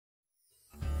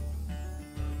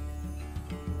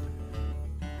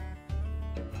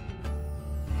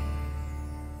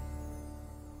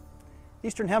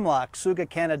Eastern hemlock, Tsuga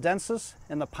canadensis,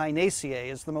 and the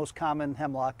Pinaceae is the most common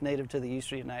hemlock native to the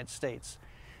eastern United States.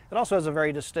 It also has a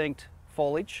very distinct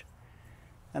foliage,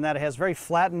 and that it has very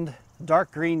flattened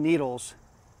dark green needles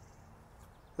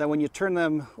that when you turn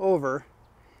them over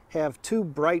have two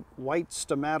bright white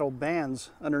stomatal bands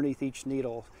underneath each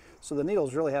needle. So the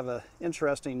needles really have an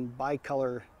interesting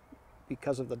bicolor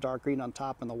because of the dark green on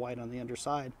top and the white on the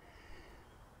underside.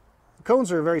 The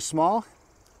cones are very small.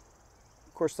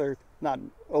 Of course, they're not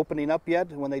opening up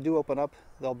yet. When they do open up,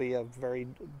 they'll be a very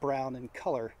brown in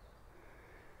color.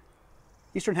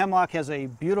 Eastern hemlock has a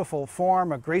beautiful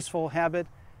form, a graceful habit.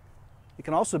 It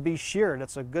can also be sheared.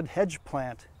 It's a good hedge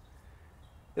plant.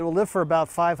 It will live for about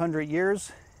 500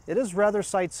 years. It is rather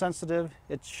site sensitive.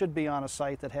 It should be on a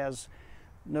site that has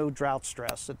no drought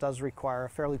stress. It does require a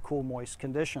fairly cool, moist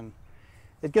condition.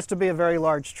 It gets to be a very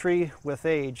large tree with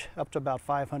age, up to about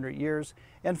 500 years,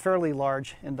 and fairly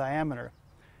large in diameter.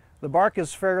 The bark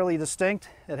is fairly distinct.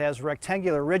 It has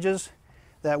rectangular ridges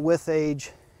that with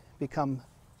age become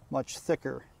much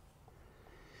thicker.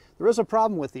 There is a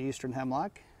problem with the eastern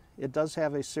hemlock. It does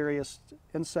have a serious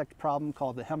insect problem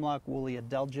called the hemlock woolly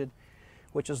adelgid,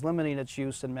 which is limiting its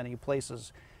use in many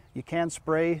places. You can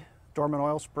spray dormant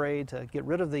oil spray to get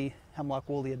rid of the hemlock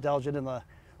woolly adelgid in the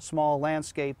small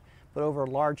landscape, but over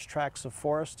large tracts of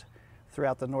forest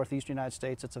throughout the northeastern United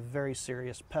States, it's a very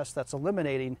serious pest that's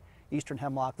eliminating eastern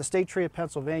hemlock, the state tree of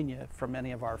Pennsylvania, from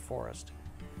many of our forests.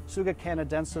 Tsuga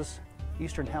canadensis,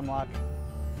 eastern hemlock,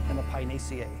 and the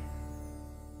Pinaceae.